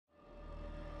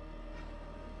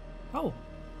Oh,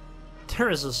 there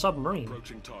is a submarine.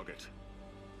 Approaching target.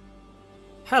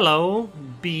 Hello,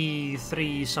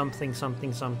 B3 something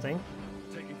something something.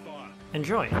 Taking fire.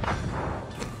 Enjoy.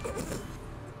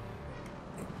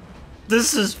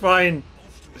 This is fine.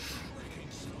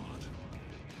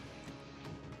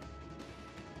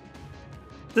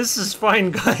 This is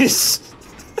fine, guys.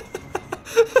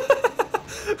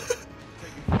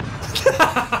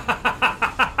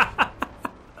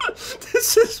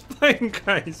 This is fine,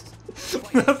 guys.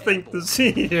 Nothing to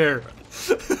see here.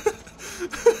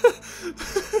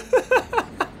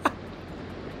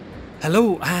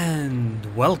 Hello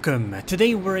and welcome.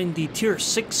 Today we're in the Tier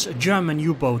 6 German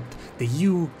U-boat, the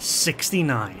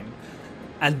U-69.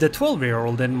 And the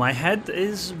 12-year-old in my head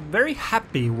is very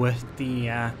happy with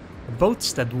the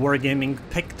boats that Wargaming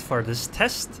picked for this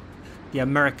test. The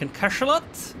American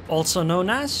Cachalot, also known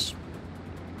as,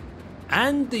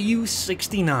 and the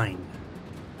U-69.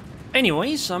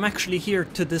 Anyways, I'm actually here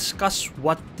to discuss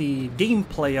what the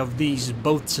gameplay of these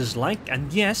boats is like,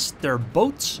 and yes, they're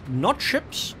boats, not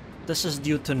ships. This is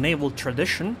due to naval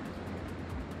tradition.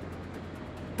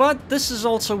 But this is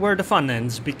also where the fun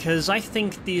ends, because I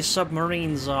think these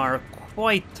submarines are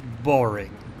quite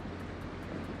boring.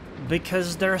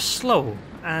 Because they're slow,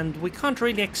 and we can't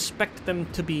really expect them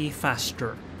to be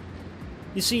faster.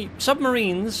 You see,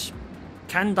 submarines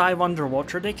can dive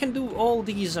underwater, they can do all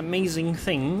these amazing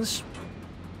things,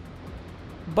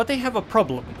 but they have a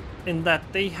problem in that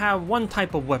they have one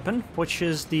type of weapon, which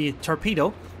is the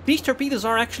torpedo. These torpedoes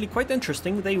are actually quite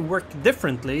interesting. They work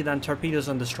differently than torpedoes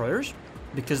and destroyers,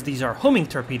 because these are homing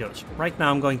torpedoes. Right now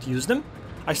I'm going to use them.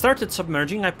 I started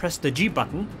submerging, I pressed the G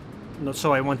button,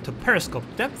 so I went to periscope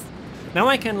depth. Now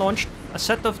I can launch a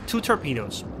set of 2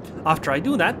 torpedoes. After I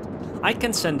do that, I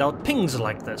can send out pings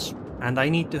like this. And I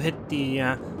need to hit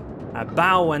the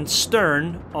bow and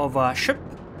stern of a ship,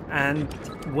 and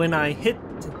when I hit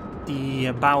the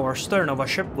bow or stern of a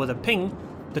ship with a ping,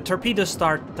 the torpedoes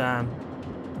start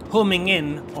homing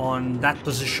in on that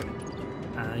position.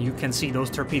 You can see those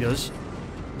torpedoes.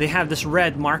 They have this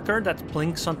red marker that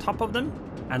blinks on top of them,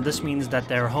 and this means that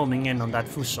they're homing in on that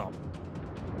fuselage.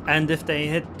 And if they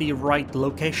hit the right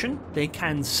location, they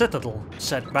can citadel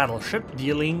said battleship,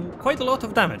 dealing quite a lot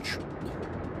of damage.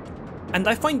 And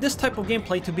I find this type of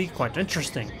gameplay to be quite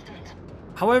interesting.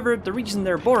 However, the reason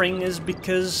they're boring is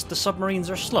because the submarines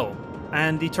are slow,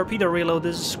 and the torpedo reload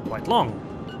is quite long.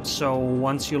 So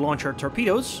once you launch your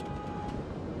torpedoes,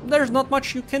 there's not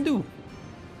much you can do.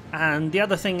 And the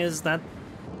other thing is that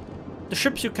the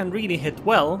ships you can really hit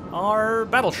well are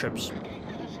battleships.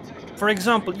 For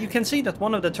example, you can see that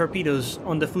one of the torpedoes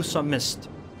on the fuselage missed.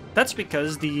 That's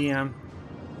because the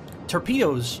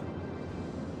torpedoes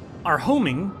are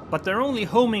homing, but they're only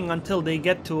homing until they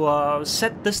get to a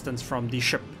set distance from the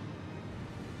ship.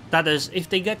 That is, if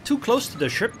they get too close to the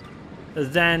ship,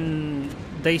 then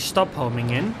they stop homing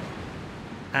in,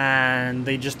 and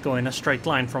they just go in a straight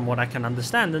line from what I can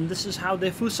understand, and this is how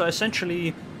the Fusa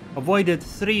essentially avoided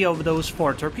 3 of those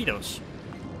 4 torpedoes.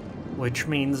 Which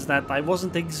means that I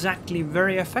wasn't exactly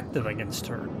very effective against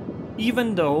her.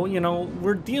 Even though, you know,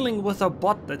 we're dealing with a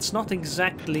bot that's not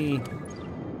exactly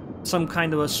some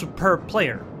kind of a superb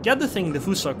player. The other thing the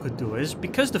Fusa could do is,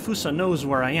 because the Fusa knows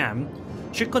where I am,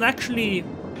 she could actually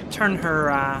turn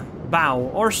her bow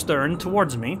or stern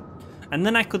towards me, and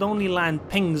then I could only land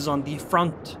pings on the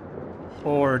front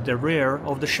or the rear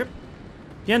of the ship.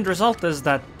 The end result is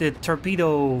that the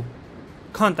torpedo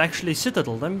can't actually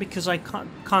citadel them, because I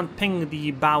can't ping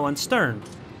the bow and stern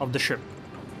of the ship.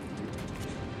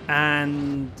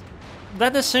 And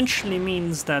that essentially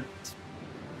means that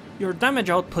your damage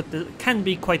output can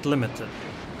be quite limited.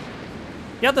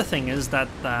 The other thing is that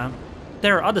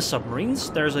there are other submarines.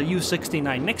 There's a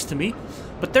U-69 next to me,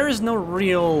 but there is no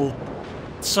real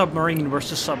submarine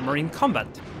versus submarine combat,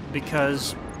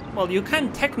 because, well, you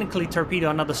can technically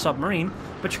torpedo another submarine,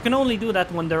 but you can only do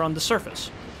that when they're on the surface.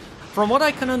 From what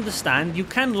I can understand, you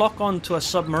can lock onto a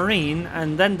submarine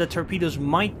and then the torpedoes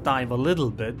might dive a little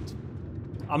bit.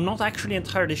 I'm not actually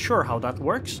entirely sure how that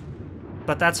works,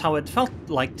 but that's how it felt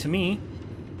like to me.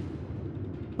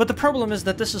 But the problem is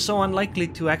that this is so unlikely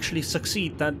to actually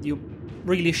succeed that you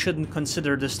really shouldn't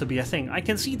consider this to be a thing. I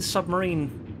can see the submarine,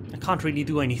 I can't really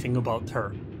do anything about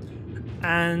her.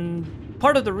 And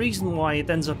part of the reason why it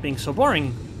ends up being so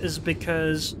boring is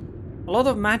because a lot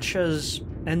of matches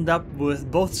end up with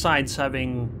both sides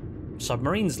having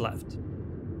submarines left.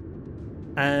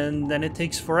 And then it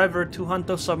takes forever to hunt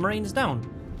those submarines down,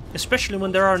 especially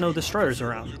when there are no destroyers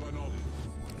around.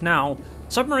 Now,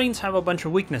 submarines have a bunch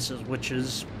of weaknesses, which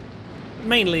is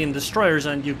mainly in destroyers,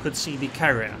 and you could see the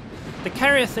carrier. The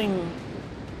carrier thing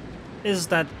is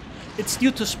that it's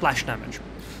due to splash damage,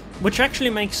 which actually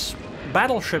makes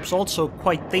battleships also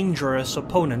quite dangerous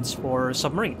opponents for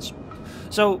submarines.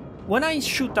 So when I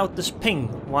shoot out this ping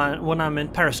when I'm in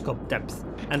periscope depth,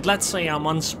 and let's say I'm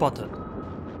unspotted,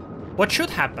 what should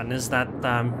happen is that,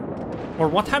 or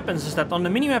what happens is that on the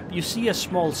minimap you see a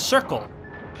small circle.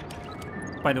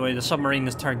 By the way, the submarine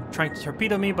is trying to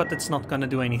torpedo me, but it's not gonna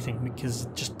do anything because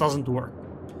it just doesn't work.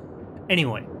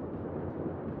 Anyway,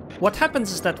 what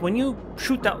happens is that when you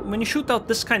shoot out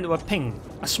this kind of a ping,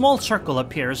 a small circle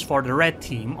appears for the red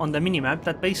team on the minimap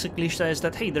that basically says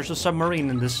that, hey, there's a submarine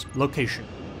in this location.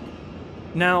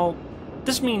 Now,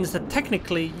 this means that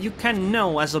technically you can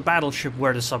know as a battleship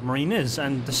where the submarine is,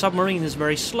 and the submarine is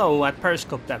very slow at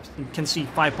periscope depth. You can see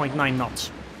 5.9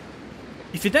 knots.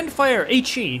 If you then fire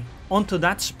HE onto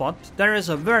that spot, there is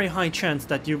a very high chance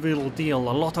that you will deal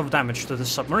a lot of damage to the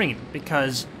submarine,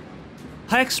 because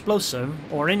high explosive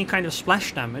or any kind of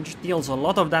splash damage deals a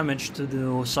lot of damage to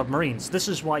the submarines. This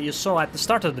is why you saw at the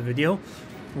start of the video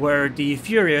where the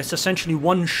Furious essentially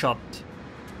one-shot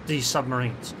these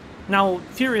submarines. Now,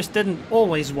 Furious didn't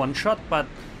always one-shot, but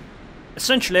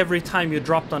essentially every time you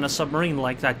dropped on a submarine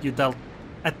like that, you dealt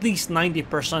at least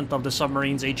 90% of the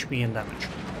submarine's HP and damage.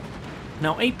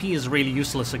 Now, AP is really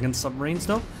useless against submarines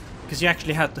though, because you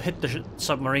actually have to hit the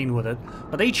submarine with it,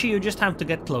 but HE you just have to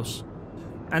get close.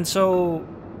 And so,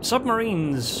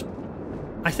 submarines,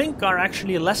 I think, are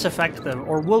actually less effective,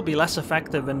 or will be less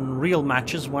effective in real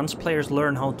matches once players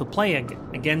learn how to play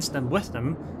against and with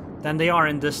them, than they are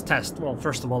in this test. Well,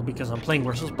 first of all, because I'm playing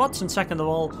versus bots, and second of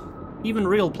all, even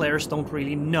real players don't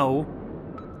really know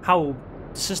how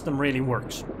the system really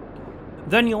works.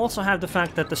 Then you also have the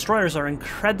fact that destroyers are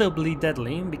incredibly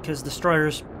deadly, because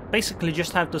destroyers basically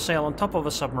just have to sail on top of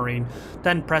a submarine,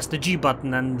 then press the G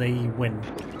button and they win.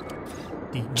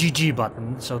 The GG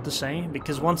button, so to say,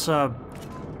 because once a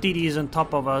DD is on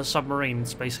top of a submarine,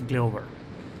 it's basically over.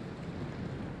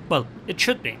 Well, it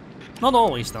should be. Not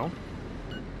always, though.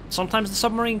 Sometimes the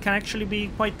submarine can actually be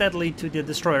quite deadly to the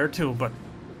destroyer too, but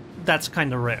that's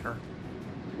kind of rare.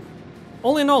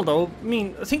 All in all though, I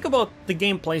mean, think about the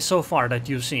gameplay so far that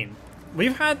you've seen.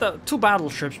 We've had two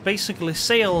battleships basically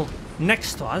sail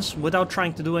next to us without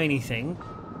trying to do anything,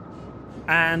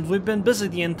 and we've been busy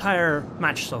the entire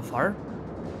match so far,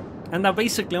 and I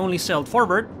basically only sailed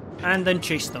forward and then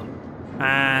chased them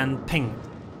and pinged.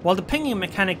 While the pinging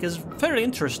mechanic is very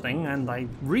interesting and I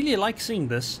really like seeing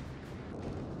this,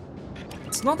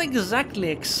 it's not exactly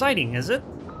exciting, is it?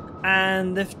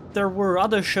 And if there were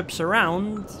other ships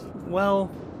around,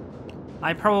 well,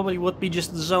 I probably would be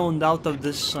just zoned out of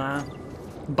this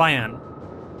Bayan.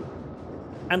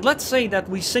 And let's say that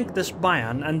we sink this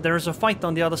Bayan and there's a fight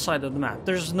on the other side of the map.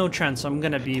 There's no chance I'm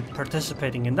gonna be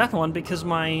participating in that one because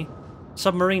my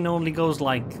submarine only goes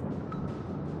like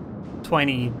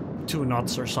 22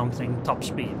 knots or something top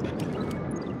speed.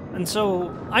 And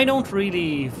so I don't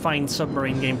really find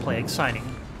submarine gameplay exciting.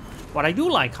 What I do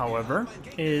like, however,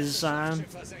 is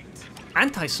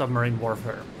anti-submarine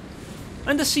warfare.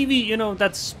 And the CV, you know,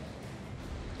 that's...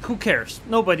 who cares?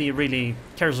 Nobody really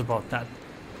cares about that.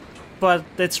 But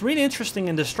it's really interesting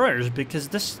in destroyers because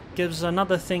this gives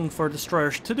another thing for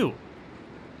destroyers to do.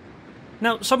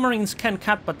 Now, submarines can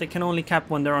cap, but they can only cap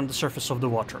when they're on the surface of the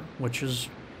water, which is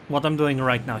what I'm doing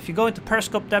right now. If you go into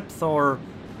periscope depth or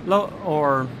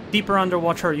deeper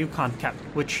underwater, you can't cap,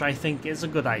 which I think is a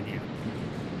good idea.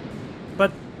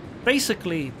 But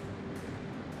basically,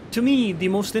 to me, the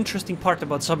most interesting part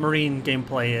about submarine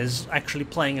gameplay is actually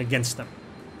playing against them.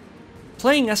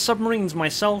 Playing as submarines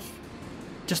myself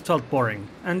just felt boring.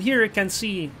 And here you can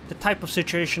see the type of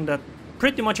situation that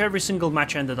pretty much every single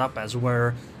match ended up as,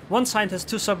 where one side has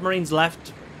two submarines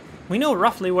left, we know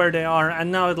roughly where they are,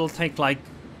 and now it'll take like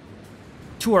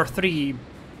 2 or 3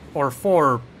 or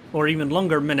 4 or even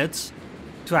longer minutes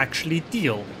to actually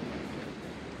deal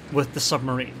with the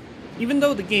submarine, even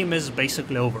though the game is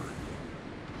basically over.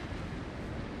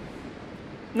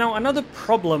 Now, another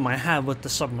problem I have with the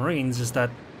submarines is that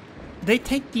they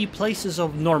take the places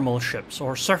of normal ships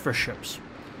or surface ships.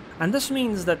 And this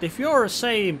means that if you're,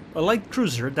 say, a light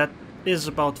cruiser that is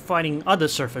about fighting other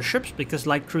surface ships, because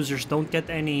light cruisers don't get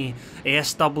any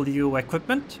ASW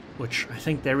equipment, which I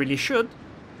think they really should,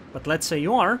 but let's say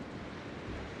you are,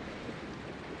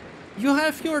 you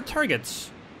have fewer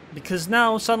targets, because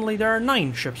now suddenly there are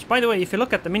 9 ships. By the way, if you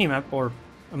look at the minimap, or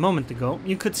a moment ago,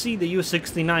 you could see the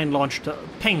U-69 launched a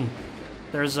ping.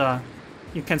 There's a...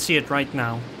 you can see it right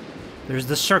now. There's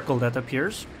the circle that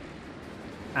appears,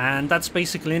 and that's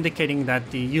basically indicating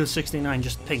that the U-69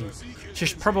 just pinged.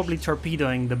 She's probably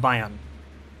torpedoing the Bayan.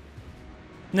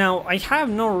 Now, I have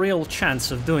no real chance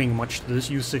of doing much to this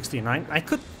U-69. I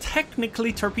could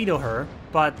technically torpedo her,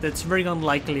 but it's very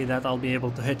unlikely that I'll be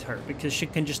able to hit her, because she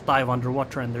can just dive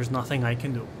underwater and there's nothing I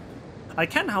can do. I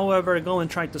can, however, go and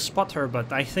try to spot her,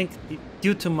 but I think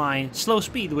due to my slow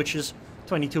speed, which is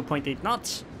 22.8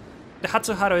 knots, the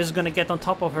Hatsuhara is gonna get on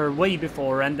top of her way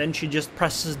before, and then she just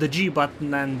presses the G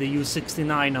button and the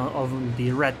U-69 of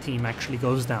the red team actually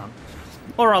goes down.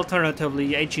 Or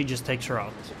alternatively, HE just takes her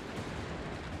out.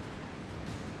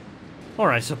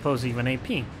 Or I suppose even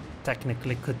AP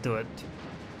technically could do it.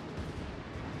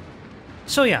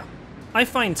 So yeah, I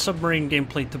find submarine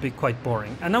gameplay to be quite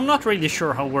boring, and I'm not really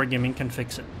sure how Wargaming can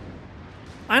fix it.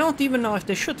 I don't even know if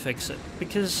they should fix it,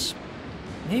 because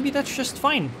maybe that's just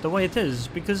fine the way it is,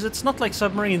 because it's not like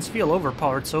submarines feel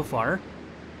overpowered so far.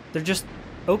 They're just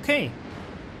okay.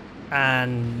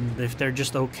 And if they're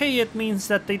just okay, it means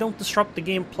that they don't disrupt the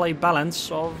gameplay balance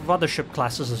of other ship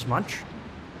classes as much.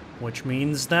 Which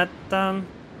means that,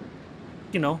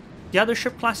 you know, the other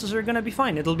ship classes are gonna be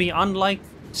fine. It'll be unlike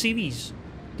CVs.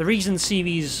 The reason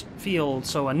CVs feel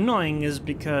so annoying is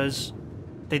because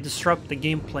they disrupt the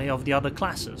gameplay of the other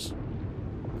classes.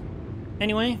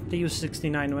 Anyway, the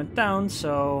U-69 went down,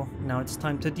 so now it's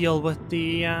time to deal with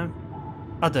the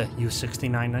other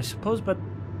U-69, I suppose, but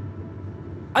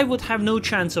I would have no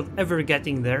chance of ever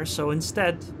getting there, so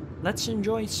instead, let's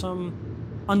enjoy some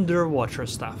underwater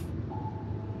stuff.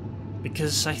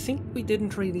 Because I think we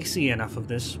didn't really see enough of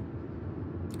this.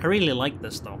 I really like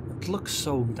this though, it looks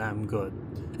so damn good.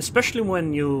 Especially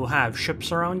when you have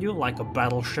ships around you, like a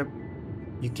battleship.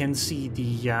 You can see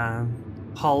the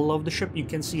hull of the ship, you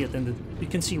can see it you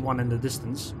can see one in the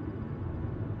distance.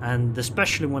 And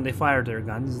especially when they fire their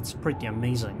guns, it's pretty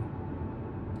amazing.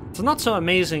 It's not so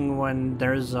amazing when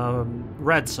there's a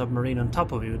red submarine on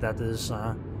top of you that is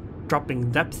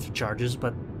dropping depth charges,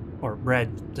 but or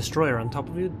red destroyer on top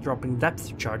of you dropping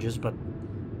depth charges, but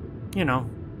you know,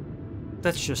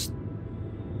 that's just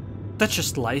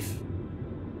life.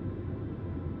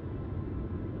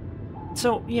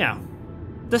 So yeah,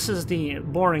 this is the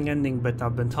boring ending bit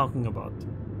I've been talking about.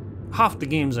 Half the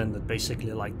games ended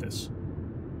basically like this,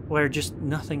 where just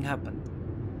nothing happened.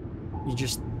 You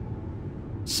just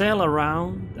sail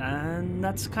around and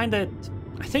that's kinda it.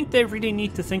 I think they really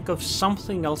need to think of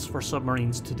something else for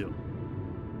submarines to do.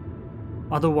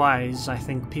 Otherwise, I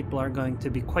think people are going to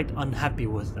be quite unhappy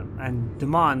with them and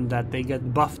demand that they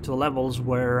get buffed to levels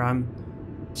where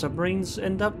submarines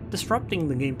end up disrupting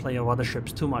the gameplay of other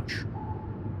ships too much.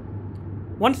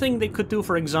 One thing they could do,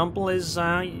 for example, is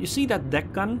you see that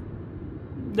deck gun?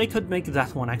 They could make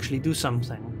that one actually do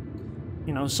something.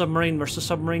 You know, submarine versus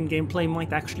submarine gameplay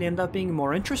might actually end up being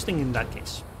more interesting in that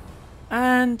case.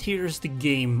 And here's the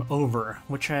game over,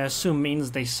 which I assume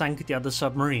means they sank the other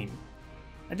submarine.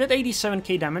 I did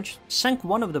 87k damage, sank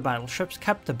one of the battleships,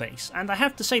 kept the base, and I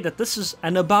have to say that this is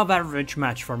an above average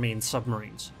match for me in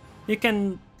submarines. You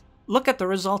can look at the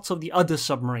results of the other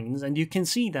submarines and you can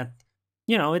see that,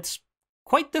 you know, it's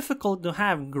quite difficult to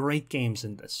have great games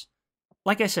in this.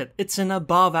 Like I said, it's an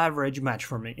above average match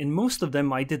for me. In most of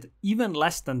them I did even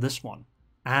less than this one.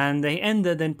 And they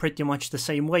ended in pretty much the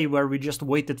same way, where we just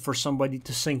waited for somebody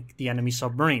to sink the enemy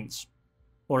submarines.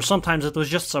 Or sometimes it was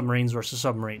just submarines versus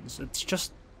submarines. It's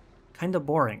just kinda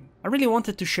boring. I really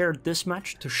wanted to share this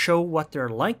match to show what they're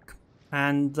like,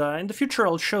 and in the future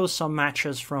I'll show some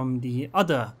matches from the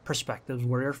other perspectives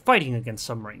where you're fighting against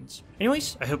submarines.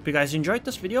 Anyways, I hope you guys enjoyed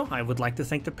this video. I would like to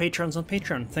thank the patrons on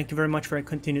Patreon. Thank you very much for your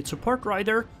continued support,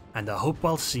 Ryder, and I hope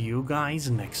I'll see you guys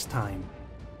next time.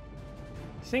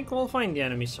 I think we'll find the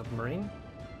enemy submarine.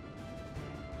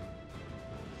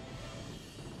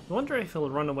 I wonder if he'll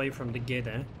run away from the gate,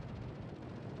 eh?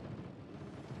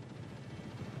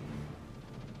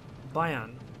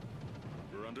 Bayan.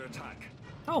 We're under attack.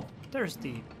 Oh, there's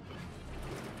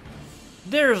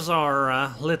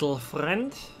our little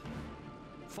friend.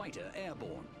 Fighter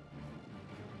airborne.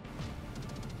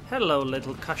 Hello,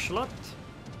 little cachalot.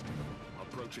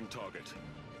 Approaching target.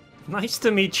 Nice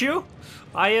to meet you.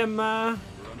 I am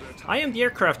the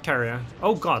aircraft carrier.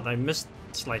 Oh god, I missed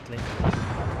slightly.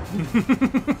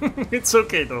 It's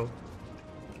okay though.